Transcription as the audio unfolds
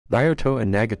Naoto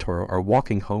and Nagatoro are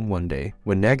walking home one day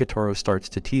when Nagatoro starts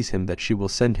to tease him that she will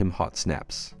send him hot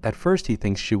snaps. At first he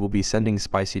thinks she will be sending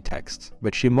spicy texts,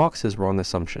 but she mocks his wrong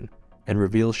assumption and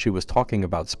reveals she was talking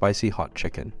about spicy hot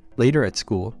chicken. Later at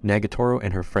school, Nagatoro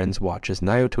and her friends watch as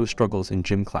Naoto struggles in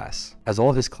gym class. As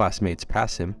all his classmates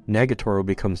pass him, Nagatoro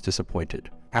becomes disappointed.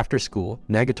 After school,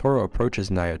 Nagatoro approaches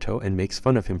Naoto and makes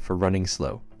fun of him for running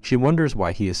slow. She wonders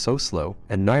why he is so slow,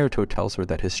 and Naoto tells her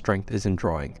that his strength is in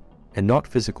drawing and not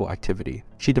physical activity.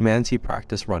 She demands he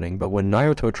practice running, but when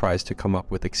Naoto tries to come up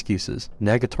with excuses,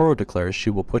 Nagatoro declares she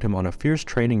will put him on a fierce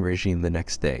training regime the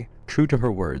next day. True to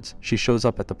her words, she shows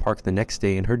up at the park the next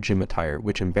day in her gym attire,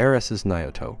 which embarrasses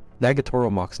Naoto.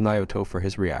 Nagatoro mocks Naoto for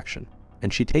his reaction,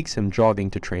 and she takes him jogging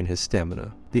to train his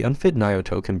stamina. The unfit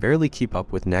Naoto can barely keep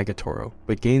up with Nagatoro,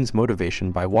 but gains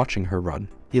motivation by watching her run.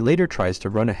 He later tries to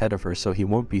run ahead of her so he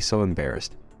won't be so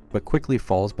embarrassed, but quickly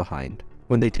falls behind.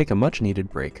 When they take a much-needed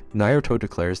break, Naoto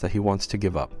declares that he wants to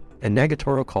give up, and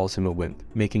Nagatoro calls him a wimp,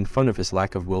 making fun of his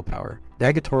lack of willpower.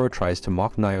 Nagatoro tries to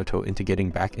mock Naoto into getting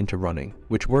back into running,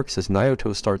 which works as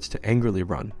Naoto starts to angrily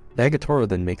run. Nagatoro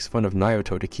then makes fun of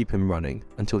Naoto to keep him running,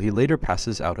 until he later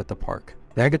passes out at the park.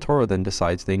 Nagatoro then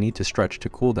decides they need to stretch to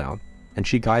cool down, and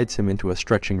she guides him into a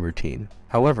stretching routine.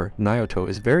 However, Naoto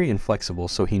is very inflexible,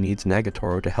 so he needs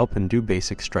Nagatoro to help him do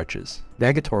basic stretches.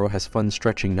 Nagatoro has fun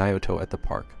stretching Naoto at the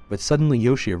park, but suddenly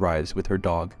Yoshi arrives with her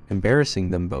dog, embarrassing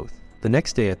them both. The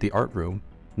next day at the art room,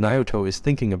 Naoto is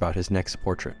thinking about his next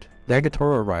portrait.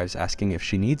 Nagatoro arrives asking if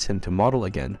she needs him to model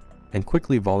again, and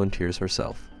quickly volunteers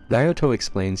herself. Naoto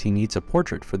explains he needs a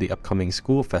portrait for the upcoming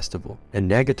school festival,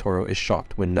 and Nagatoro is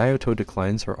shocked when Naoto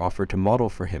declines her offer to model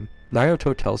for him.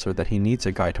 Naoto tells her that he needs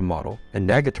a guy to model, and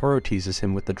Nagatoro teases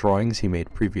him with the drawings he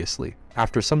made previously.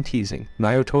 After some teasing,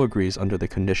 Naoto agrees under the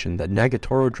condition that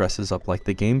Nagatoro dresses up like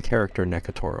the game character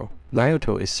Nagatoro.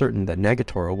 Naoto is certain that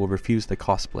Nagatoro will refuse the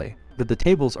cosplay, but the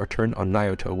tables are turned on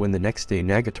Naoto when the next day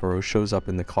Nagatoro shows up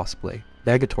in the cosplay.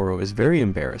 Nagatoro is very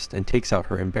embarrassed and takes out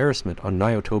her embarrassment on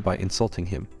Naoto by insulting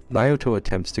him. Naoto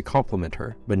attempts to compliment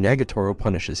her, but Nagatoro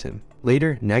punishes him.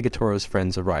 Later, Nagatoro's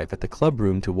friends arrive at the club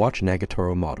room to watch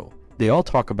Nagatoro model. They all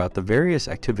talk about the various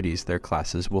activities their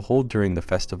classes will hold during the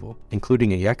festival,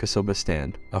 including a yakisoba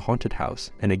stand, a haunted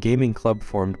house, and a gaming club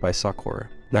formed by Sakura.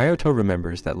 Naoto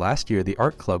remembers that last year the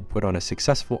art club put on a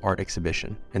successful art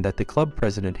exhibition, and that the club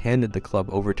president handed the club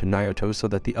over to Naoto so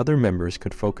that the other members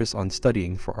could focus on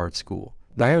studying for art school.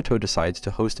 Naoto decides to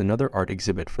host another art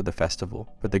exhibit for the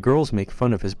festival, but the girls make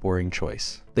fun of his boring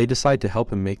choice. They decide to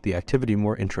help him make the activity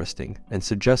more interesting, and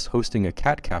suggest hosting a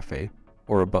cat cafe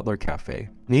or a butler cafe.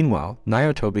 Meanwhile,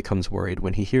 Naoto becomes worried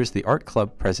when he hears the art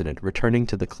club president returning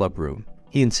to the club room.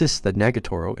 He insists that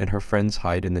Nagatoro and her friends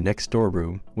hide in the next door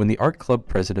room when the art club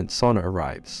president Sana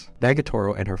arrives.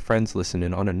 Nagatoro and her friends listen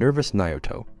in on a nervous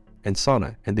Naoto and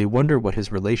Sana, and they wonder what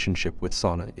his relationship with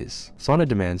Sana is. Sana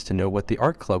demands to know what the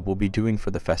art club will be doing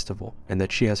for the festival, and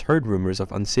that she has heard rumors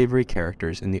of unsavory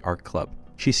characters in the art club.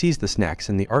 She sees the snacks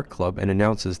in the art club and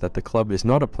announces that the club is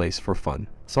not a place for fun.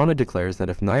 Sana declares that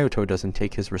if Naoto doesn't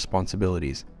take his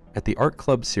responsibilities at the art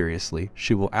club seriously,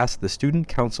 she will ask the student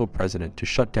council president to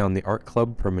shut down the art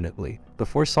club permanently.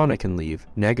 Before Sana can leave,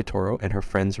 Nagatoro and her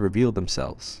friends reveal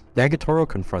themselves. Nagatoro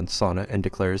confronts Sana and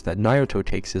declares that Naoto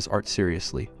takes his art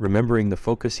seriously, remembering the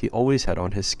focus he always had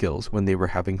on his skills when they were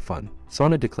having fun.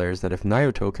 Sana declares that if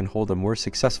Naoto can hold a more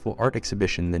successful art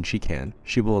exhibition than she can,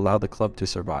 she will allow the club to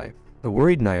survive. The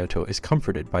worried Naoto is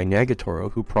comforted by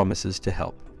Nagatoro, who promises to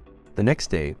help. The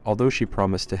next day, although she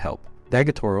promised to help,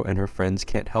 Nagatoro and her friends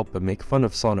can't help but make fun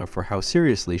of Sana for how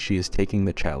seriously she is taking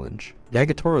the challenge.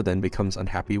 Nagatoro then becomes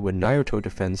unhappy when Naoto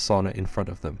defends Sana in front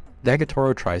of them.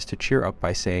 Nagatoro tries to cheer up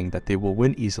by saying that they will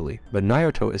win easily, but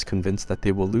Naoto is convinced that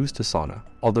they will lose to Sana,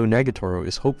 although Nagatoro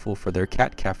is hopeful for their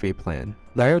cat cafe plan.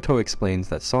 Naoto explains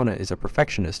that Sana is a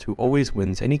perfectionist who always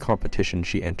wins any competition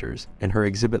she enters, and her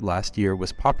exhibit last year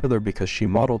was popular because she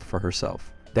modeled for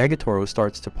herself. Nagatoro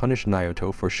starts to punish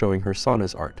Naoto for showing her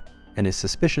Sana's art, and is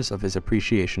suspicious of his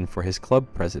appreciation for his club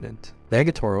president.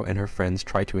 Nagatoro and her friends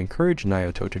try to encourage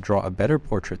Naoto to draw a better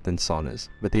portrait than Sana's,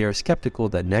 but they are skeptical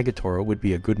that Nagatoro would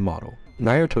be a good model.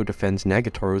 Naoto defends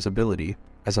Nagatoro's ability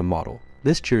as a model.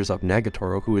 This cheers up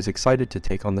Nagatoro, who is excited to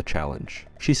take on the challenge.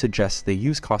 She suggests they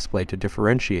use cosplay to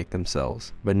differentiate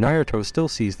themselves, but Naoto still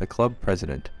sees the club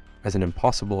president as an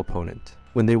impossible opponent.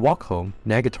 When they walk home,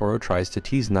 Nagatoro tries to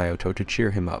tease Naoto to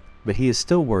cheer him up, but he is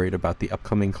still worried about the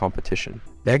upcoming competition.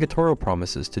 Nagatoro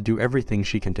promises to do everything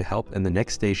she can to help, and the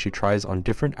next day she tries on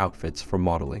different outfits for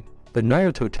modeling. But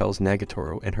Naoto tells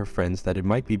Nagatoro and her friends that it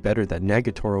might be better that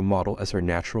Nagatoro model as her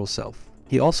natural self.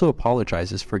 He also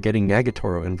apologizes for getting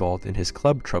Nagatoro involved in his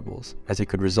club troubles, as it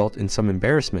could result in some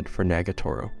embarrassment for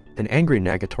Nagatoro. An angry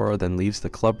Nagatoro then leaves the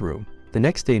club room. The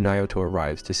next day Naoto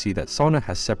arrives to see that Sana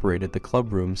has separated the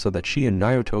club room so that she and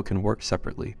Naoto can work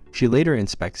separately. She later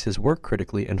inspects his work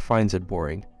critically and finds it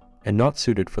boring and not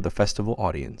suited for the festival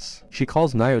audience. She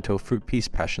calls Naoto fruit piece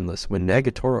passionless when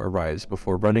Nagatoro arrives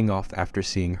before running off after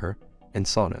seeing her and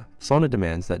Sana. Sana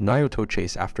demands that Naoto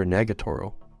chase after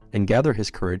Nagatoro and gather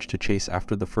his courage to chase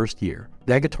after the first year.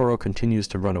 Nagatoro continues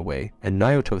to run away, and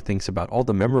Naoto thinks about all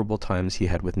the memorable times he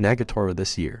had with Nagatoro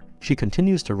this year. She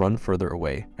continues to run further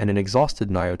away, and an exhausted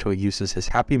Naoto uses his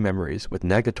happy memories with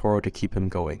Nagatoro to keep him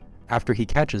going. After he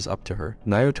catches up to her,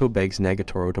 Naoto begs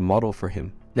Nagatoro to model for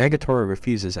him. Nagatoro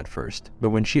refuses at first,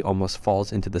 but when she almost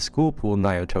falls into the school pool,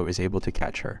 Naoto is able to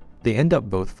catch her. They end up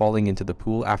both falling into the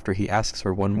pool after he asks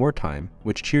her one more time,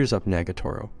 which cheers up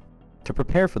Nagatoro. To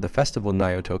prepare for the festival,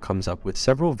 Naoto comes up with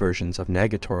several versions of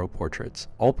Nagatoro portraits,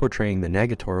 all portraying the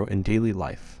Nagatoro in daily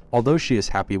life. Although she is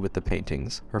happy with the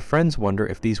paintings, her friends wonder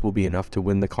if these will be enough to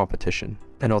win the competition.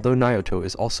 And although Naoto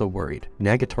is also worried,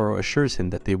 Nagatoro assures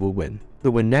him that they will win.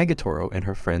 But when Nagatoro and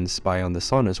her friends spy on the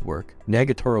Sana's work,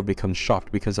 Nagatoro becomes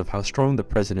shocked because of how strong the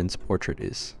president's portrait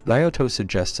is. Naoto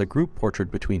suggests a group portrait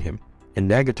between him and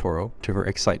Nagatoro, to her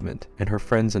excitement, and her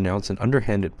friends announce an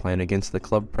underhanded plan against the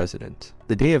club president.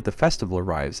 The day of the festival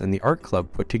arrives and the art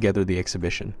club put together the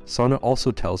exhibition. Sana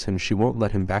also tells him she won't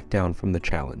let him back down from the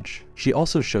challenge. She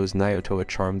also shows Naoto a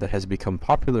charm that has become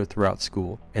popular throughout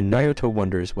school, and Naoto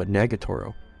wonders what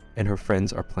Nagatoro and her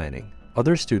friends are planning.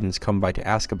 Other students come by to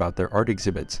ask about their art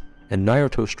exhibits, and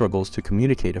Naoto struggles to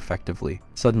communicate effectively.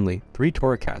 Suddenly, 3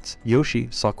 Toracats, Yoshi,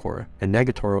 Sakura, and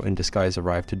Nagatoro in disguise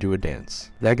arrive to do a dance.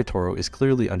 Nagatoro is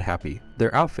clearly unhappy.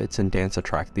 Their outfits and dance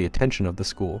attract the attention of the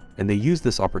school, and they use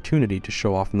this opportunity to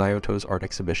show off Naoto's art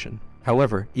exhibition.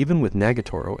 However, even with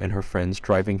Nagatoro and her friends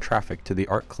driving traffic to the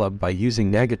art club by using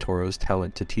Nagatoro's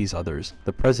talent to tease others,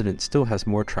 the president still has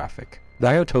more traffic.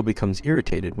 Naoto becomes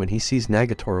irritated when he sees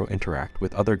Nagatoro interact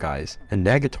with other guys, and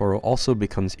Nagatoro also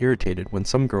becomes irritated when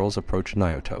some girls approach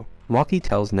Naoto. Maki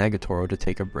tells Nagatoro to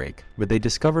take a break, but they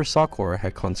discover Sakura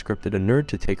had conscripted a nerd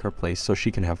to take her place so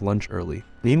she can have lunch early.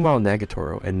 Meanwhile,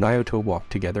 Nagatoro and Naoto walk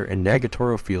together, and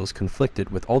Nagatoro feels conflicted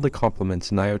with all the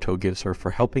compliments Naoto gives her for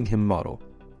helping him model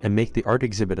and make the art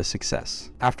exhibit a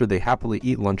success. After they happily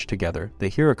eat lunch together, they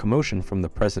hear a commotion from the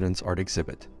president's art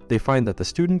exhibit. They find that the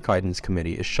student guidance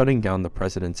committee is shutting down the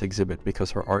president's exhibit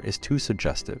because her art is too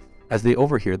suggestive. As they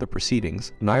overhear the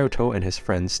proceedings, Naoto and his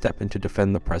friends step in to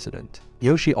defend the president.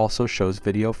 Yoshi also shows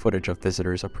video footage of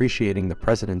visitors appreciating the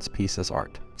president's piece as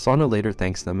art. Sana later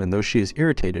thanks them, and though she is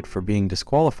irritated for being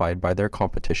disqualified by their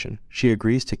competition, she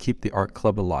agrees to keep the art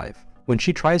club alive. When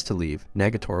she tries to leave,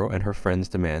 Nagatoro and her friends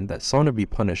demand that Sana be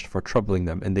punished for troubling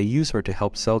them, and they use her to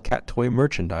help sell cat toy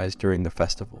merchandise during the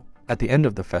festival. At the end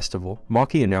of the festival,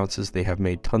 Maki announces they have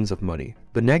made tons of money,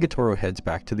 but Nagatoro heads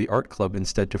back to the art club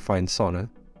instead to find Sana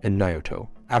and Naoto.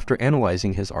 After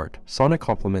analyzing his art, Sana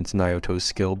compliments Naoto's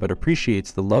skill but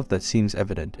appreciates the love that seems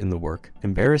evident in the work,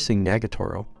 embarrassing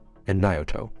Nagatoro and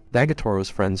Naoto. Nagatoro's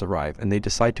friends arrive, and they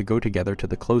decide to go together to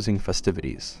the closing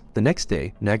festivities. The next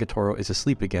day, Nagatoro is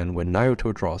asleep again when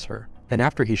Naoto draws her, and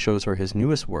after he shows her his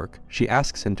newest work, she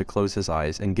asks him to close his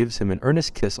eyes and gives him an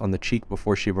earnest kiss on the cheek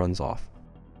before she runs off.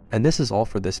 And this is all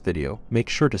for this video. Make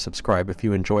sure to subscribe if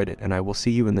you enjoyed it, and I will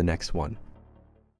see you in the next one.